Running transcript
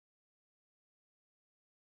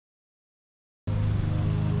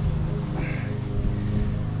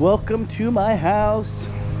Welcome to my house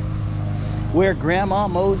where Grandma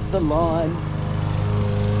mows the lawn.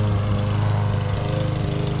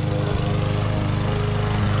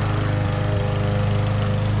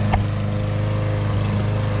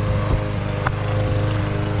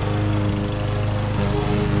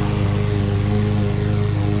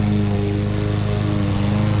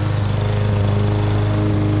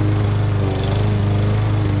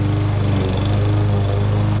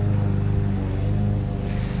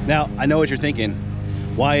 Now, I know what you're thinking.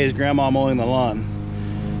 Why is Grandma mowing the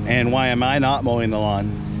lawn? And why am I not mowing the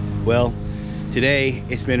lawn? Well, today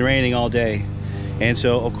it's been raining all day. And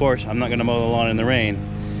so, of course, I'm not gonna mow the lawn in the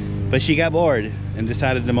rain. But she got bored and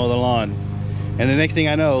decided to mow the lawn. And the next thing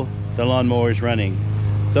I know, the lawnmower is running.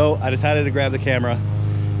 So I decided to grab the camera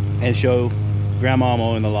and show Grandma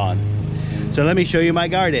mowing the lawn. So let me show you my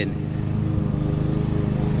garden.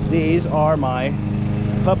 These are my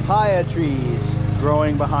papaya trees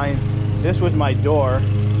growing behind. This was my door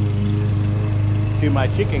to my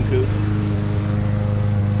chicken coop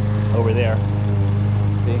over there.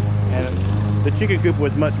 See? And the chicken coop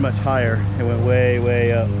was much higher. It went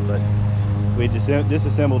way up, but we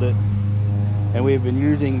disassembled it, and we've been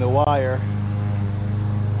using the wire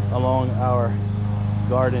along our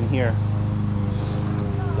garden here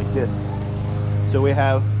like this. So we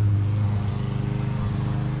have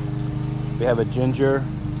a ginger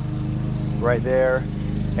right there,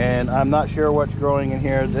 and I'm not sure what's growing in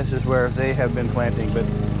here. This is where they have been planting, but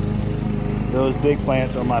those big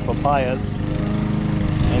plants are my papayas.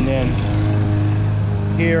 And then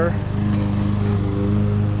here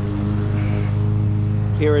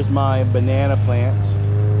is my banana plants,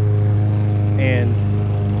 and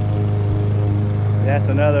that's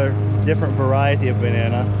another different variety of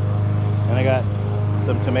banana. And I got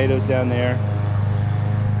some tomatoes down there,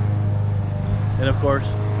 and of course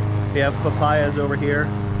we have papayas over here.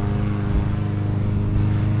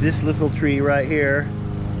 This little tree right here,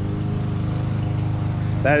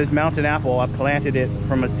 that is mountain apple. I planted it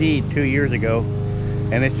from a seed 2 years ago,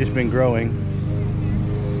 and it's just been growing.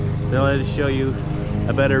 So I'll just show you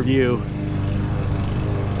a better view.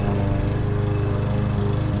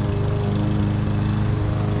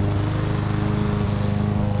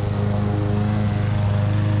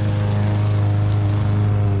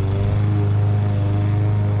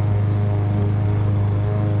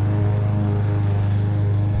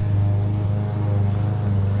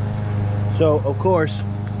 So of course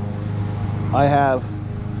I have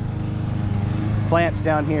plants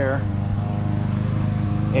down here,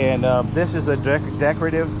 and this is a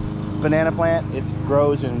decorative banana plant. It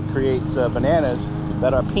grows and creates bananas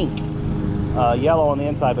that are pink, yellow on the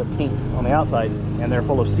inside but pink on the outside, and they're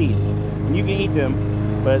full of seeds. And you can eat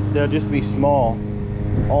them, but they'll just be small,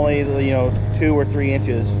 only 2 or 3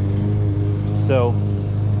 inches. So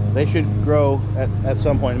they should grow at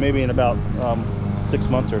some point, maybe in about 6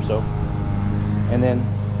 months or so. And then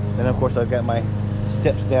of course I've got my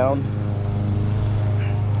steps down.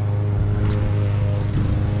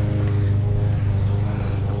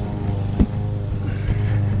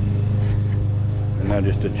 And now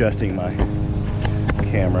just adjusting my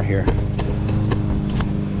camera here.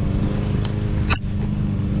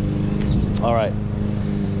 All right,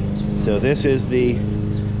 so this is the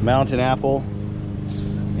mountain apple,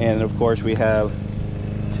 and of course we have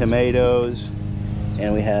tomatoes,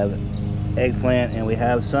 and we have eggplant, and we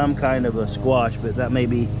have some kind of a squash, but that may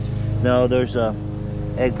be, no, there's a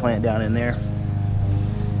eggplant down in there.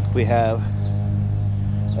 We have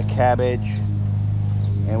a cabbage,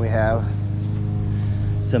 and we have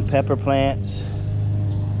some pepper plants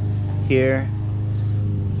here.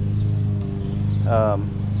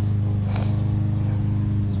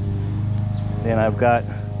 Then I've got,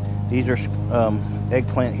 these are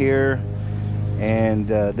eggplant here, and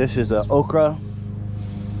this is a okra.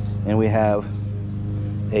 And we have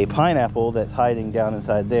a pineapple that's hiding down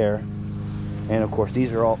inside there. And of course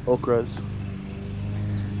these are all okras.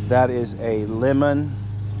 That is a lemon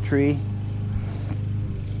tree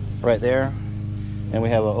right there. And we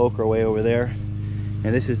have an okra way over there.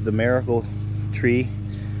 And this is the miracle tree.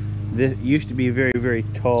 This used to be very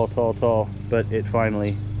tall, but it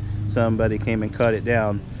finally, somebody came and cut it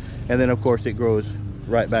down. And then of course it grows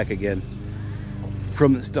right back again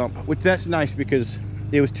from the stump, which that's nice because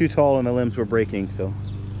it was too tall and the limbs were breaking. So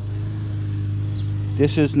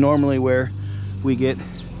this is normally where we get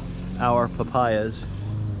our papayas.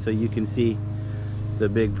 So you can see the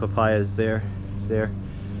big papayas there.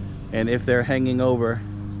 And if they're hanging over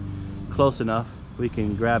close enough, we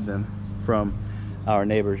can grab them from our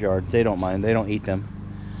neighbor's yard. They don't mind, they don't eat them.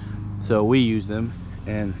 So we use them.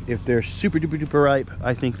 And if they're super duper ripe,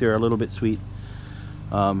 I think they're a little bit sweet.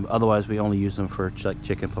 Otherwise we only use them for like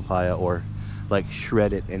chicken papaya, or like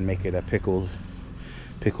shred it and make it a pickled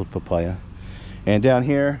papaya. And down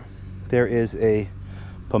here there is a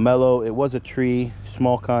pomelo. It was a tree,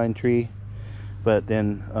 small kind tree, but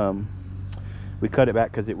then we cut it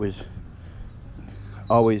back because it was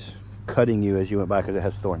always cutting you as you went by because it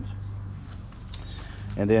has thorns.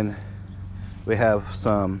 And then we have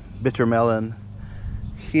some bitter melon.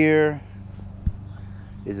 Here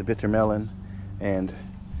is a bitter melon, and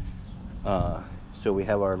so we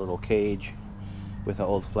have our little cage with an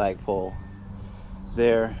old flagpole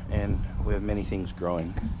there, and we have many things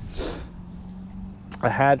growing. I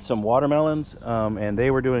had some watermelons, and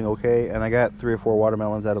they were doing okay, and I got 3 or 4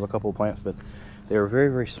 watermelons out of a couple of plants, but they were very,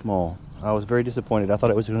 very small. I was very disappointed. I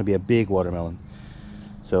thought it was going to be a big watermelon.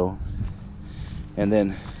 So, and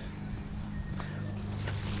then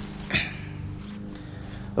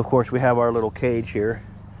of course we have our little cage here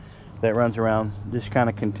that runs around. This kind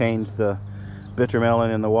of contains the bitter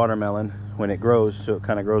melon and the watermelon when it grows, so it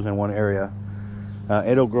kind of grows in one area.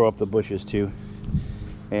 It'll grow up the bushes too.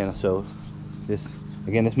 And so this,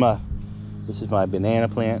 again, this is my banana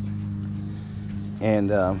plant.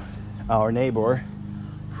 And our neighbor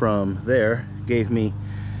from there gave me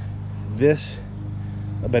this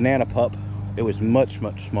banana pup. It was much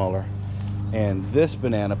smaller, and this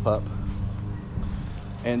banana pup,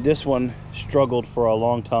 and this one struggled for a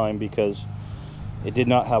long time because it did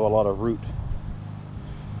not have a lot of roots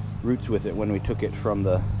with it when we took it from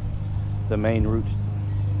the main roots.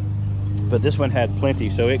 But this one had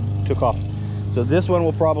plenty, so it took off. So this one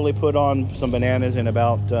will probably put on some bananas in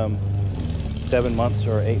about 7 months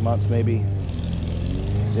or 8 months maybe.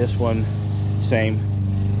 This one, same,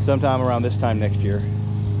 sometime around this time next year.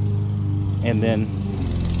 And then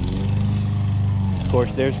of course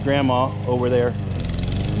there's Grandma over there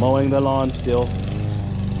mowing the lawn still.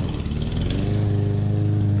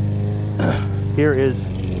 Here is,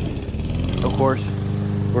 of course,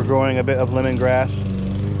 we're growing a bit of lemongrass.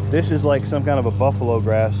 This is like some kind of a buffalo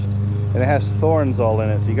grass, and it has thorns all in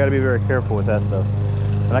it, so you got to be very careful with that stuff.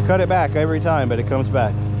 And I cut it back every time, but it comes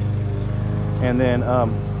back. And then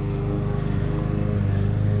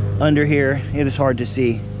under here, it is hard to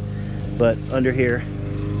see, but under here,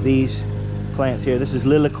 these plants here, this is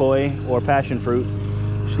lilikoi or passion fruit,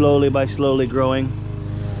 slowly growing.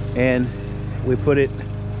 And we put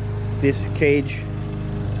this cage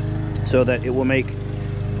so that it will make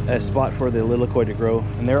a spot for the lilikoi to grow.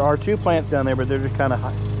 And there are 2 plants down there, but they're just kind of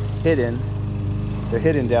hidden. They're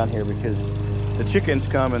hidden down here because the chickens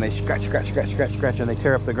come and they scratch, and they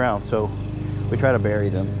tear up the ground. So we try to bury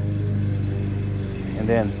them. And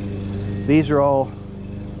then these are all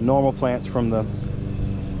normal plants from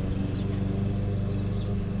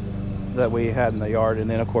that we had in the yard. And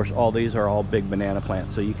then of course all these are all big banana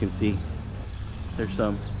plants. So you can see there's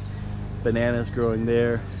some bananas growing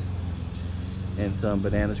there and some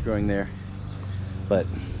bananas growing there, but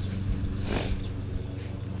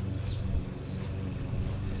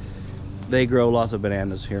they grow lots of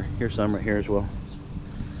bananas here. Here's some right here as well.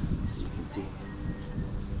 You can see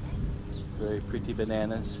very pretty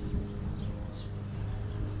bananas.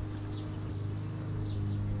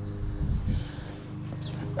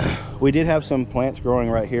 We did have some plants growing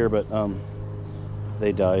right here, but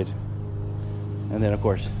they died. And then of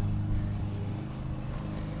course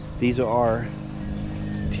these are our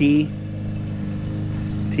tea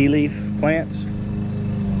leaf plants,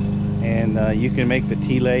 and you can make the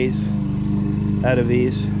tea leis out of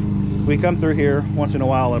these. We come through here once in a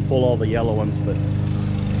while and pull all the yellow ones, but.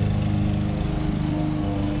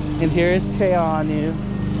 And here is Keanu.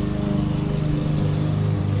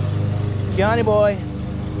 Keanu boy.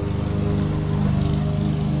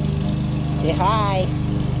 Say hi.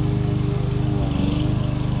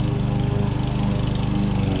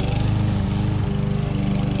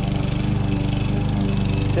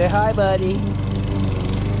 Say hi, buddy.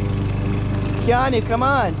 Keanu, come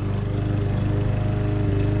on.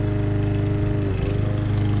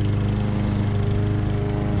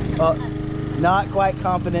 Oh, not quite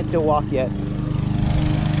confident to walk yet.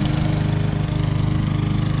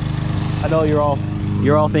 I know you're all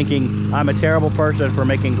thinking I'm a terrible person for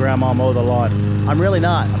making Grandma mow the lawn. I'm really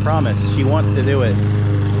not, I promise. She wants to do it.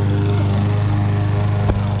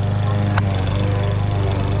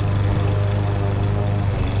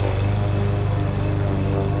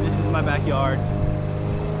 Backyard.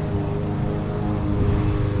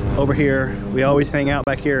 Over here, we always hang out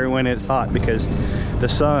back here when it's hot because the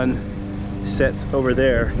sun sets over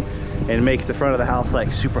there and makes the front of the house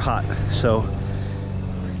like super hot. So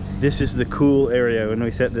this is the cool area when we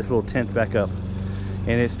set this little tent back up,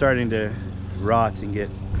 and it's starting to rot and get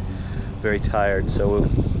very tired, so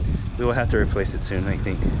we will have to replace it soon, I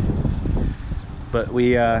think. But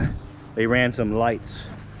we ran some lights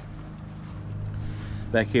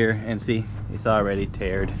back here, and see, it's already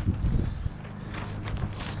teared.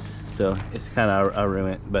 So it's kind of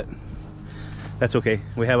ruined, but that's okay.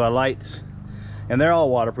 We have our lights, and they're all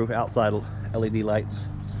waterproof, outside LED lights.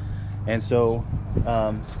 And so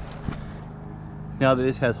now that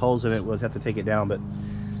this has holes in it, we'll have to take it down, but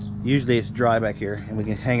usually it's dry back here, and we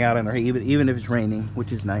can hang out in there even if it's raining,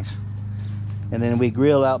 which is nice. And then we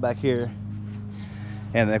grill out back here,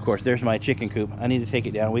 and then of course there's my chicken coop. I need to take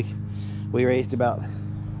it down. We raised about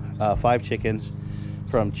 5 chickens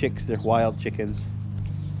from chicks. They're wild chickens.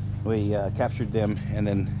 We captured them and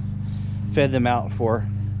then fed them out for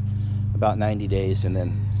about 90 days, and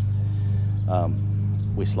then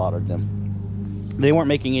we slaughtered them. They weren't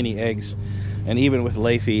making any eggs, and even with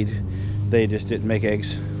lay feed, they just didn't make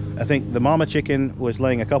eggs. I think the mama chicken was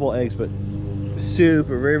laying a couple eggs, but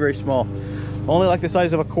super, very, very small. Only like the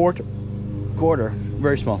size of a quarter,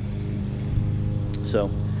 very small.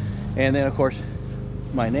 So, and then of course,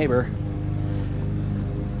 my neighbor's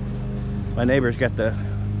got the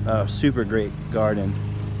super great garden.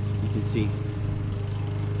 You can see.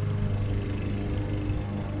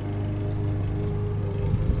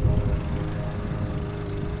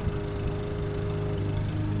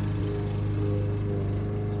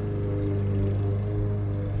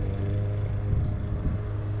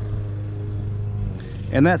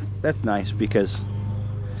 And that's nice, because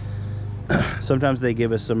sometimes they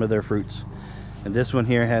give us some of their fruits. And this one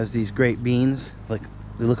here has these great beans, like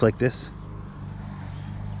they look like this.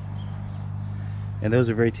 And those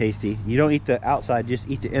are very tasty. You don't eat the outside, just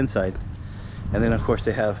eat the inside. And then of course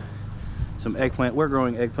they have some eggplant. We're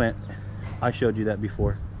growing eggplant. I showed you that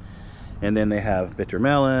before. And then they have bitter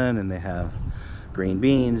melon, and they have green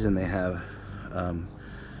beans, and they have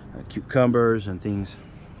cucumbers and things.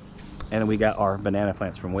 And we got our banana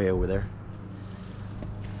plants from way over there.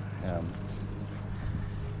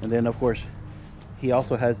 And then of course he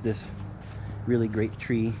also has this really great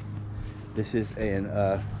tree. This is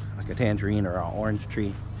like a tangerine or an orange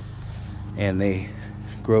tree, and they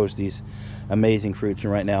grows these amazing fruits.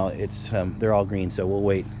 And right now it's they're all green, so we'll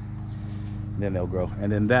wait, and then they'll grow.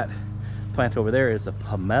 And then that plant over there is a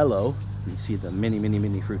pomelo. You see the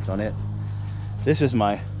many fruits on it. This is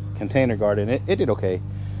my container garden. It did okay.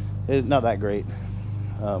 It's not that great.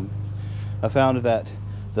 I found that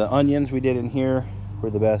the onions we did in here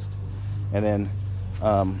were the best, and then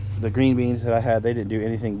the green beans that I had, they didn't do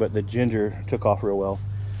anything, but the ginger took off real well.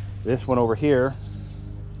 This one over here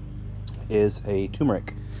is a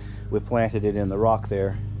turmeric. We planted it in the rock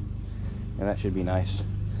there, and that should be nice.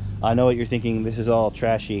 I know what you're thinking, this is all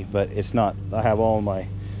trashy, but it's not. I have all my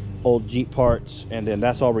old Jeep parts, and then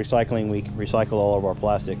that's all recycling. We recycle all of our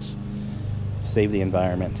plastics, save the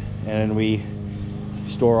environment. And we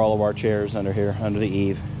store all of our chairs under here, under the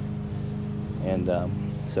eave. And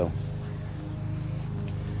so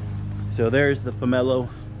there's the pomelo.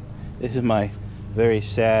 This is my very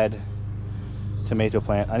sad tomato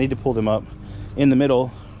plant. I need to pull them up. In the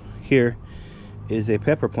middle here is a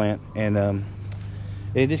pepper plant, and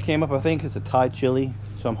it just came up. I think it's a Thai chili,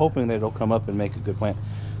 so I'm hoping that it'll come up and make a good plant.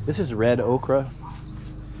 This is red okra,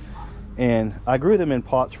 and I grew them in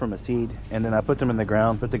pots from a seed, and then I put them in the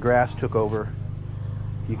ground, but the grass took over.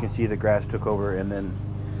 You can see the grass took over,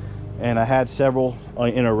 and I had several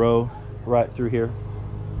in a row right through here,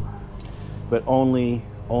 but only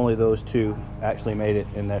those 2 actually made it,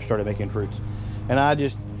 and they started making fruits. And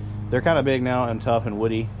they're kind of big now and tough and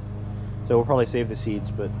woody, so we'll probably save the seeds.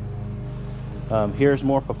 But here's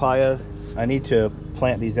more papaya. I need to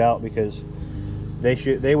plant these out, because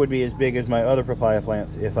they would be as big as my other papaya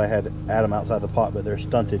plants if I had them outside the pot, but they're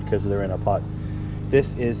stunted because they're in a pot.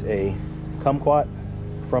 This is a kumquat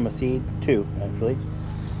from a seed, 2 actually.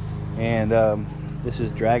 And this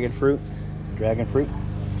is dragon fruit.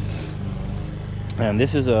 And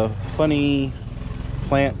this is a funny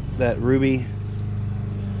plant that Ruby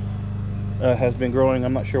has been growing.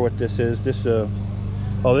 I'm not sure what this is. This is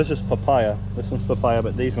papaya. This one's papaya,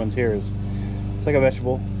 but these ones here it's like a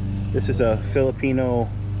vegetable. This is a Filipino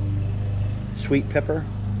sweet pepper,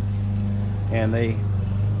 and they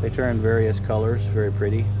turn various colors, very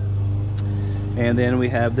pretty. And then we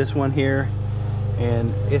have this one here,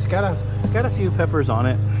 and it's got a few peppers on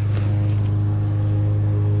it.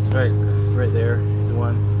 Right there is the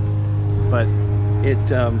one, but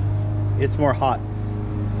it's more hot.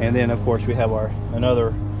 And then of course we have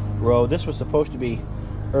another row. This was supposed to be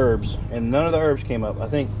herbs, and none of the herbs came up. I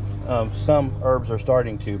think some herbs are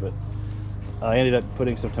starting to, but I ended up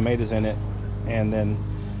putting some tomatoes in it, and then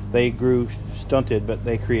they grew stunted, but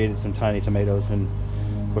they created some tiny tomatoes, and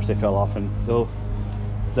of course they fell off, and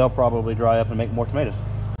they'll probably dry up and make more tomatoes.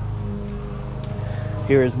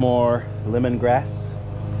 Here is more lemongrass.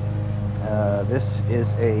 This is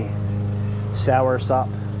a soursop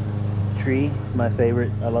tree. My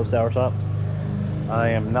favorite. I love soursop. I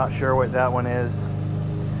am not sure what that one is.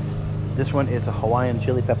 This one is a Hawaiian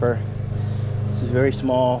chili pepper. This is very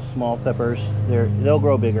small peppers. They'll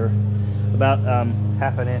grow bigger, about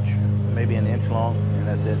half an inch, maybe an inch long, and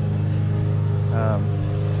that's it.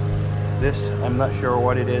 This, I'm not sure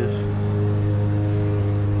what it is.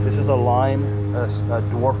 This is a lime, a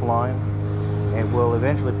dwarf lime, and we'll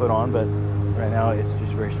eventually put on, but right now it's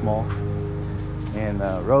just very small. And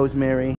rosemary.